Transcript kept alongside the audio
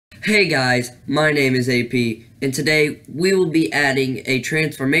Hey guys, my name is AP, and today we will be adding a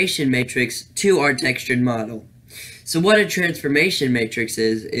transformation matrix to our textured model. So what a transformation matrix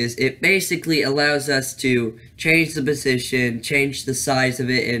is it basically allows us to change the position, change the size of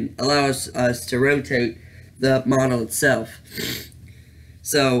it, and allows us to rotate the model itself.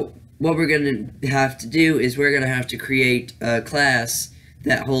 So what we're going to have to do is we're going to have to create a class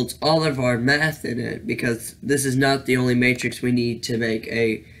that holds all of our math in it, because this is not the only matrix we need to make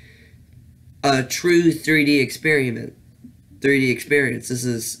a true 3D experience. This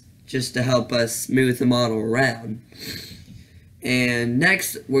is just to help us move the model around. And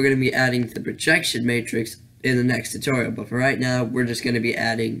next, we're going to be adding the projection matrix in the next tutorial. But for right now, we're just going to be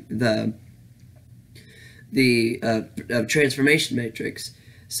adding the transformation matrix.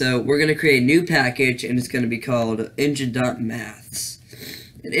 So we're going to create a new package, and it's going to be called engine.maths.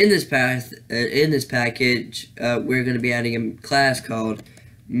 And in this package, we're going to be adding a class called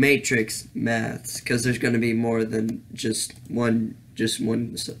matrix maths, because there's going to be more than just one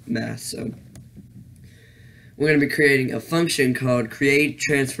math. So we're going to be creating a function called create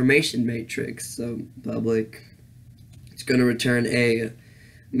transformation matrix. So public, it's going to return a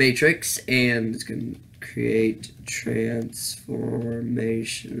matrix, and it's going to create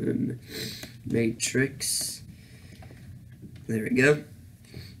transformation matrix. There we go.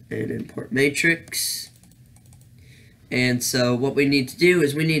 And import matrix. And so what we need to do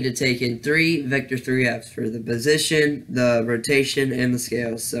is we need to take in three vector 3f's for the position, the rotation, and the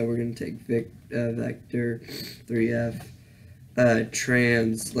scale. So we're going to take vector 3f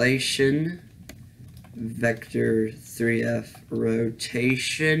translation, vector 3f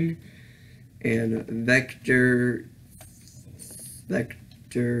rotation, and vector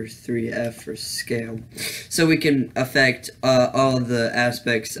 3f for scale. So we can affect all of the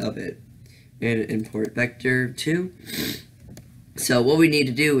aspects of it. And import vector 2. So what we need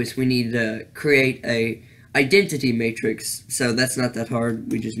to do is we need to create a identity matrix. So that's not that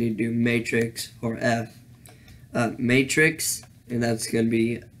hard. We just need to do matrix for f. Matrix, and that's going to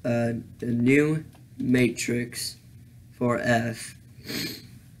be a new matrix for f.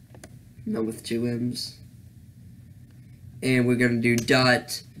 Not with two m's. And we're going to do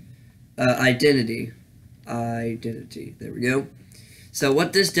dot identity. Identity. There we go. So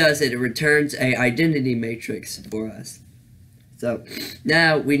what this does is it returns a identity matrix for us. So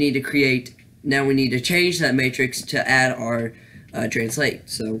now we need to change that matrix to add our translate.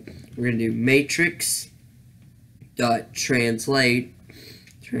 So we're going to do matrix dot translate,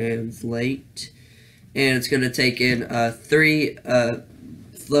 and it's going to take in three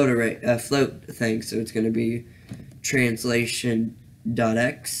float things. So it's going to be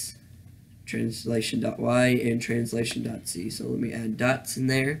translation.x, translation.y, and translation.z. So let me add dots in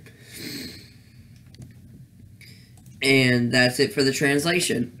there. And that's it for the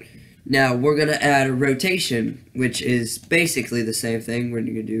translation. Now we're going to add a rotation, which is basically the same thing. We're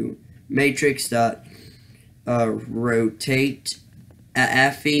going to do matrix.rotate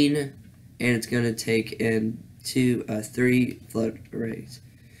affine, and it's going to take in three float arrays.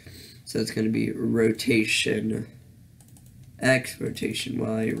 So it's going to be rotation x, rotation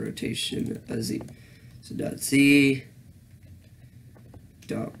y, rotation z. So dot z,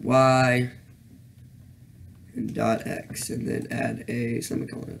 dot y, and dot x, and then add a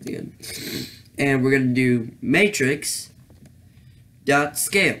semicolon at the end. And we're going to do matrix dot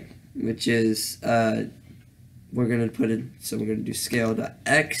scale, which is we're going to put in, so we're going to do scale dot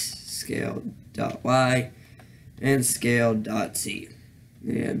x, scale dot y, and scale dot z.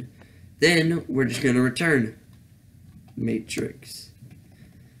 And then we're just going to return matrix.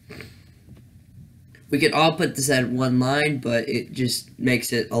 We could all put this at one line, but it just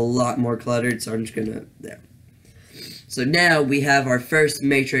makes it a lot more cluttered, so I'm just gonna there. So now we have our first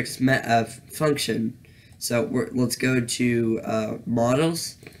matrix function. So let's go to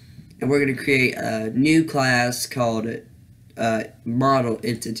models, and we're gonna create a new class called model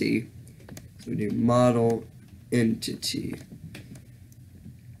entity. So we do model entity,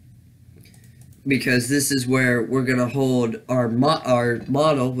 because this is where we're going to hold our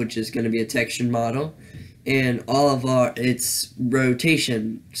model, which is going to be a textured model, and all of its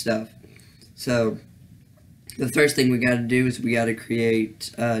rotation stuff. So the first thing we got to do is we got to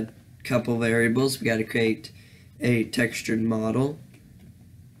create a couple variables. We got to create a textured model.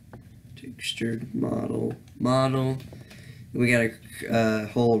 We got to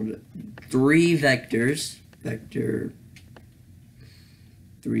hold three vectors. Vector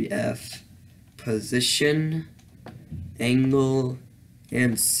 3f, position, angle,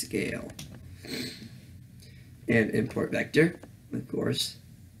 and scale. And import vector, of course.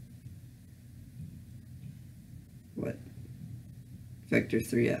 Vector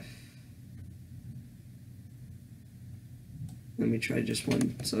 3f. Let me try just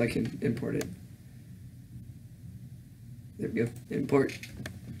one so I can import it. There we go. Import.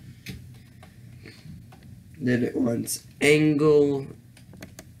 Then it wants angle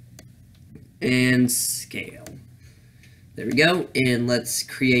and scale. There we go. And let's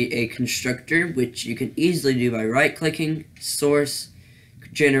create a constructor, which you can easily do by right-clicking, source,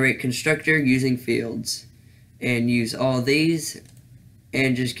 generate constructor using fields. And use all these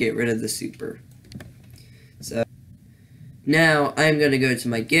and just get rid of the super. So now I'm going to go to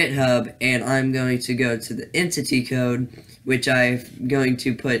my GitHub and I'm going to go to the entity code, which I'm going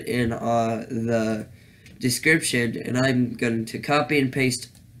to put in the description, and I'm going to copy and paste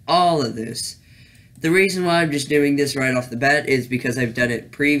all of this. The reason why I'm just doing this right off the bat is because I've done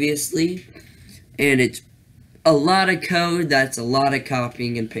it previously, and it's a lot of code. That's a lot of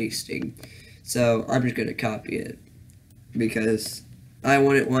copying and pasting. So I'm just going to copy it because I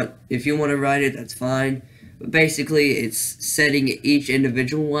wouldn't want, if you want to write it, that's fine. But basically, it's setting each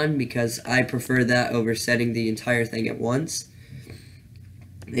individual one because I prefer that over setting the entire thing at once.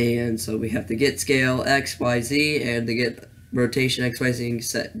 And so we have to get scale X, Y, Z, and to get rotation X, Y, Z, and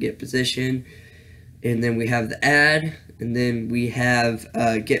set get position. And then we have the add, and then we have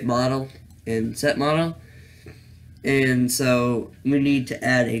get model and set model. And so we need to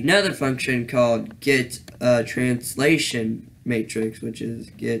add another function called get translation matrix, which is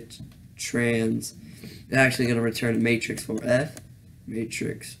get trans. It's actually going to return a matrix for F.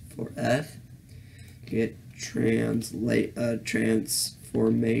 Matrix for F. Get translate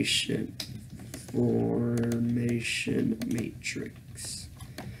transformation matrix.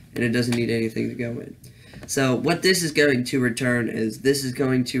 And it doesn't need anything to go in. So what this is going to return is this is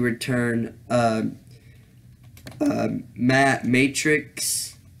going to return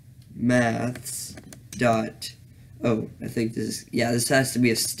matrix maths dot, oh, I think this is, yeah, this has to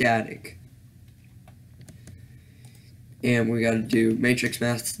be a static. And we got to do matrix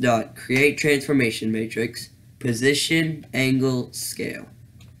maths dot create transformation matrix position angle scale.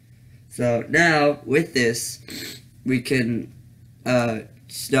 So now with this we can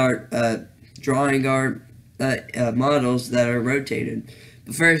start drawing our models that are rotated.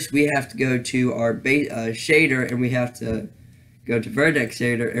 But first we have to go to our shader, and we have to go to vertex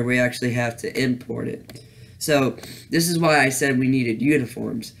shader, and we actually have to import it. So this is why I said we needed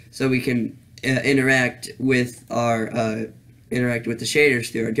uniforms, so we can interact with the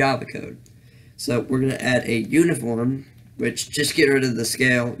shaders through our Java code. So we're going to add a uniform, which just get rid of the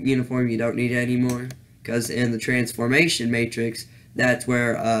scale uniform, you don't need it anymore, because in the transformation matrix, that's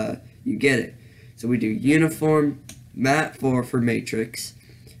where you get it. So we do uniform mat for matrix,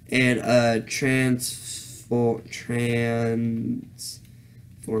 and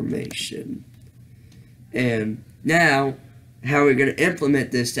transformation. And now how we're going to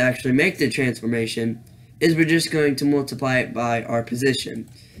implement this to actually make the transformation is we're just going to multiply it by our position.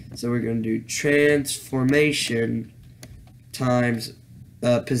 So we're going to do transformation times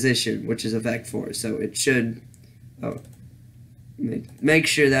position, which is a vec4. So it should, make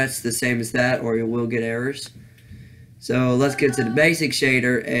sure that's the same as that, or you will get errors. So let's get to the basic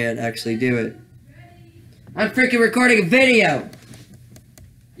shader and actually do it. I'm freaking recording a video!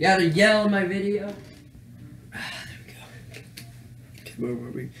 You gotta yell in my video. There we go. Okay, where were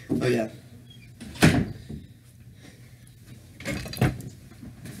we? Oh yeah.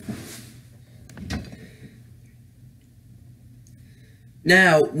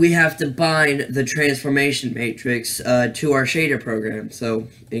 Now we have to bind the transformation matrix to our shader program. So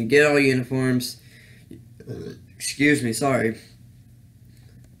in get all uniforms, excuse me, sorry.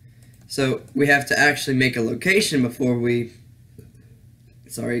 So we have to actually make a location before we,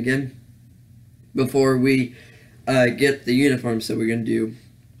 before we get the uniform. So we're going to do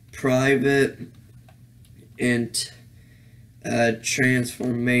private int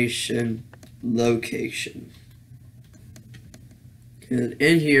transformation location. And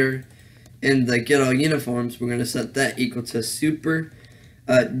in here, in the get all uniforms, we're going to set that equal to super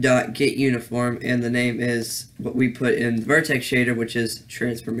dot get uniform, and the name is what we put in the vertex shader, which is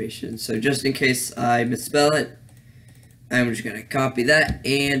transformation. So just in case I misspell it, I'm just going to copy that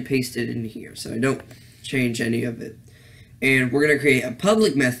and paste it in here, so I don't change any of it. And we're going to create a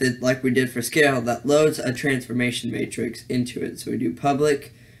public method like we did for scale that loads a transformation matrix into it. So we do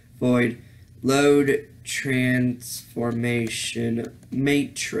public void load transformation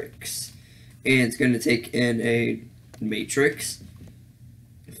matrix, and it's going to take in a matrix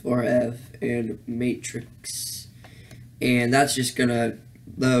for F and matrix, and that's just going to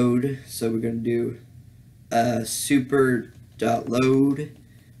load. So we're going to do super dot load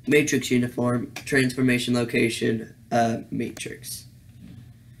matrix uniform transformation location matrix.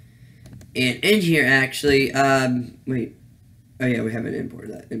 And in here actually Oh yeah, we haven't import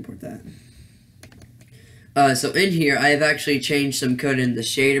that. So in here, I have actually changed some code in the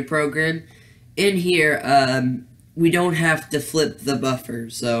shader program. In here, we don't have to flip the buffer,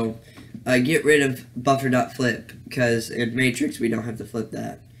 so get rid of buffer.flip, because in Matrix we don't have to flip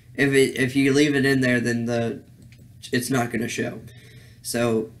that. If you leave it in there, then it's not going to show.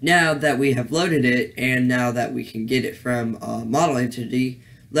 So now that we have loaded it, and now that we can get it from model entity,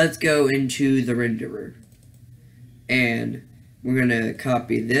 let's go into the renderer. And we're going to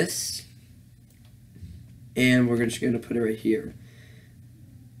copy this, and we're just going to put it right here.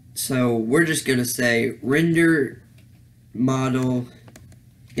 So we're just going to say render model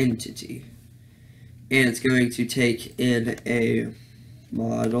entity. And it's going to take in a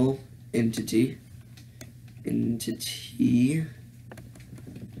model entity, and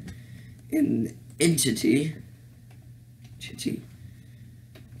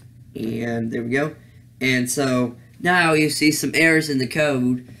there we go. And so now you see some errors in the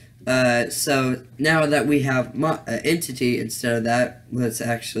code. So now that we have entity instead of that, let's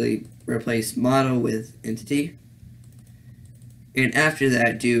actually replace model with entity. And after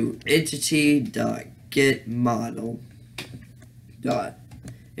that, do entity.getModel dot,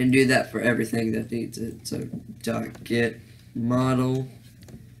 and do that for everything that needs it. So .getModel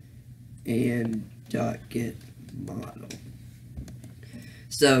and .getModel.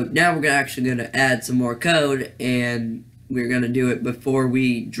 So now we're actually going to add some more code, and we're going to do it before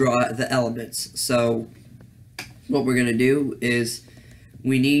we draw the elements. So what we're going to do is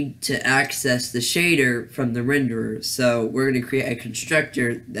we need to access the shader from the renderer. So we're going to create a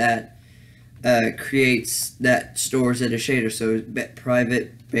constructor that stores in a shader. So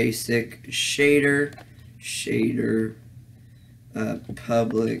private basic shader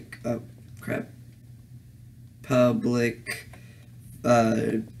public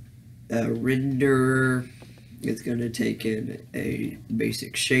renderer. It's going to take in a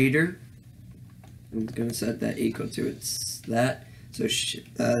basic shader. I'm going to set that equal to that. So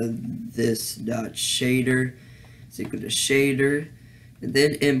this dot shader is equal to shader, and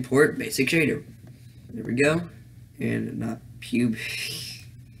then import basic shader. There we go. And not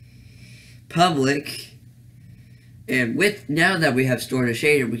public. And now that we have stored a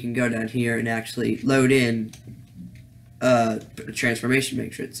shader, we can go down here and actually load in a transformation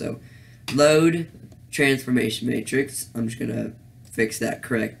matrix. So load transformation matrix. I'm just gonna fix that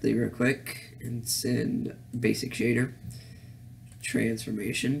correctly real quick and send basic shader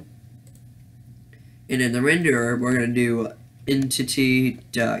transformation. And in the renderer, we're gonna do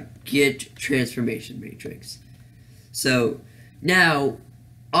entity.get transformation matrix. So now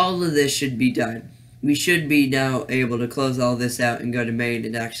all of this should be done. We should be now able to close all this out and go to main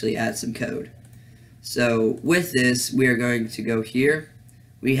and actually add some code. So with this, we are going to go here.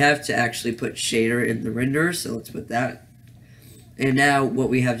 We have to actually put shader in the renderer, so let's put that. And now what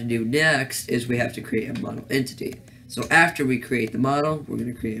we have to do next is we have to create a model entity. So after we create the model, we're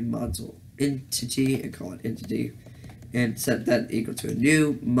going to create a model entity and call it entity, and set that equal to a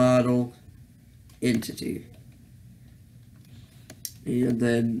new model entity. And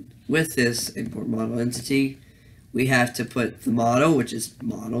then with this import model entity, we have to put the model, which is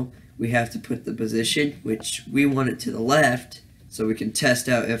model. We have to put the position, which we want it to the left, so we can test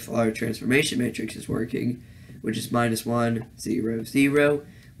out if our transformation matrix is working, which is -1, 0, 0.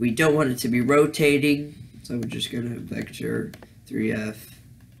 We don't want it to be rotating, so we're just going to vector 3f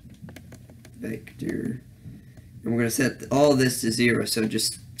vector, and we're going to set all this to 0, so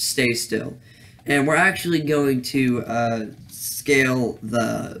just stay still. And we're actually going to scale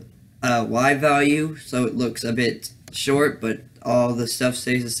the y value so it looks a bit short, but all the stuff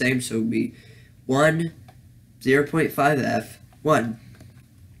stays the same, so it would be 1, 0.5f, 1.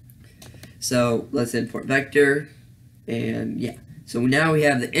 So let's import vector, and yeah. So now we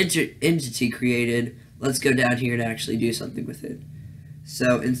have the entity created. Let's go down here and actually do something with it.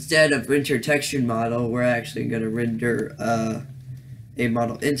 So instead of render texture model, we're actually going to render a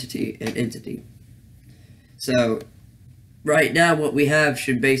model entity, an entity. So right now what we have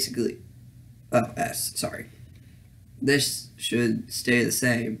should basically, sorry. This should stay the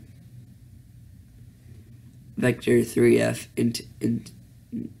same. Vector 3f int.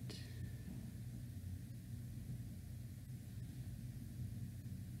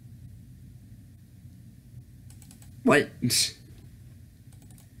 What?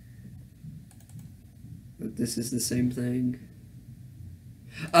 But this is the same thing.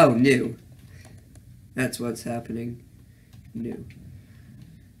 Oh, new. That's what's happening. New.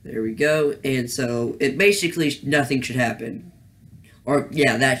 There we go. And so it basically nothing should happen. Or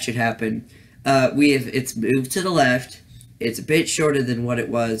yeah, that should happen. It's moved to the left. It's a bit shorter than what it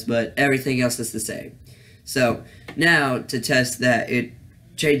was, but everything else is the same. So now to test that it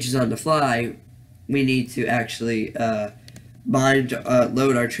changes on the fly, we need to actually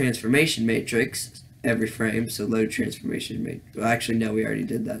load our transformation matrix every frame. So load transformation matrix. Well, actually, no, we already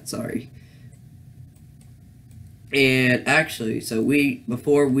did that. Sorry. And actually, so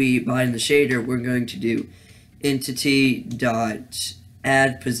before we bind the shader, we're going to do entity dot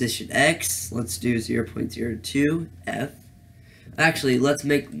add position x. Let's do 0.02 f. Actually, let's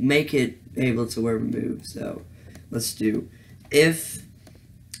make it able to where we move. So let's do if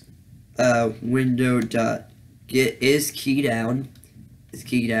window dot get is key down,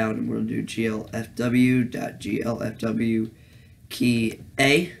 and we'll do glfw dot glfw key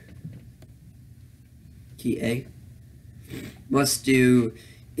a. Let's do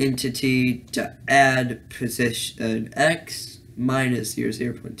entity to add position x minus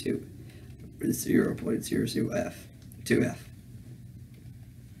 0.2 f 2f.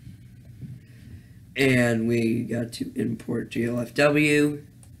 And we got to import glfw.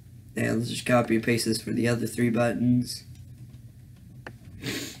 And let's just copy and paste this for the other 3 buttons.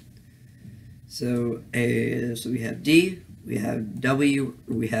 So we have D, we have W,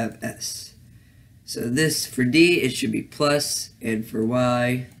 we have S. So this, for D, it should be plus, and for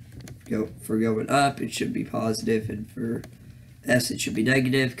Y, for going up, it should be positive, and for S, it should be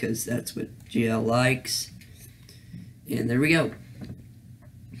negative, because that's what GL likes. And there we go.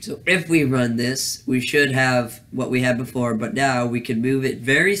 So if we run this, we should have what we had before, but now we can move it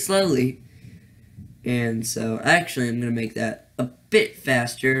very slowly. And so actually, I'm going to make that a bit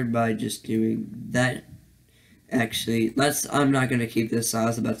faster by just doing that. Actually, I'm not going to keep this. I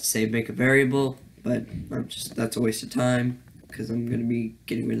was about to say make a variable, but that's a waste of time because I'm going to be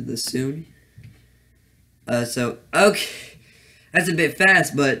getting rid of this soon. So, okay, that's a bit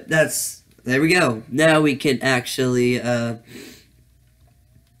fast, but there we go. Now we can actually, there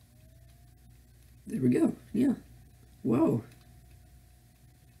we go, yeah. Whoa.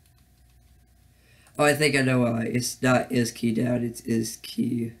 Oh, I think I know why. It's not is key down, it's is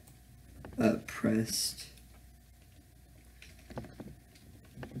key pressed.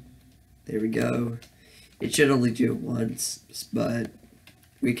 There we go. It should only do it once, but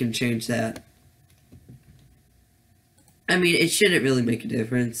we can change that. I mean, it shouldn't really make a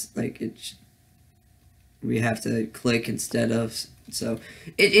difference. Like, we have to click instead of, so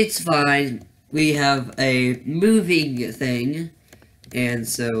it's fine. We have a moving thing, and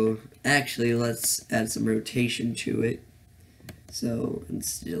so actually let's add some rotation to it. So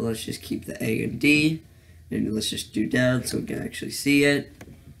let's just keep the A and D, and let's just do down so we can actually see it.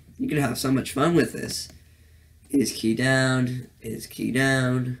 You can have so much fun with this. Is key down, AD,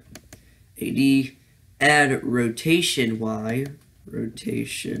 add rotation Y,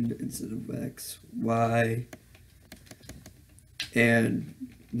 rotation instead of X, Y, and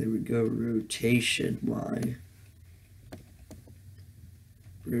there we go, rotation Y,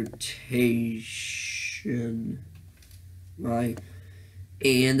 and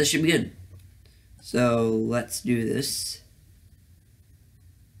this should be good. So let's do this.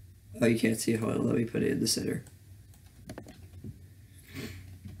 Oh, you can't see it. Hold on, let me put it in the center.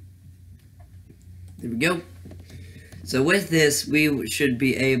 There we go. So with this, we should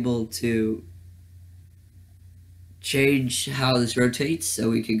be able to change how this rotates,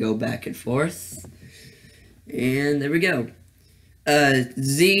 so we can go back and forth. And there we go.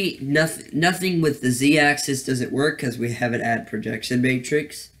 Nothing with the Z-axis doesn't work because we haven't added projection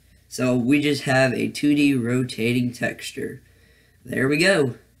matrix. So we just have a 2D rotating texture. There we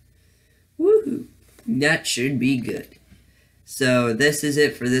go. Woohoo! That should be good. So this is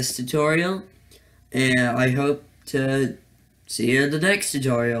it for this tutorial, and I hope to see you in the next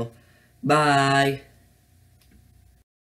tutorial. Bye!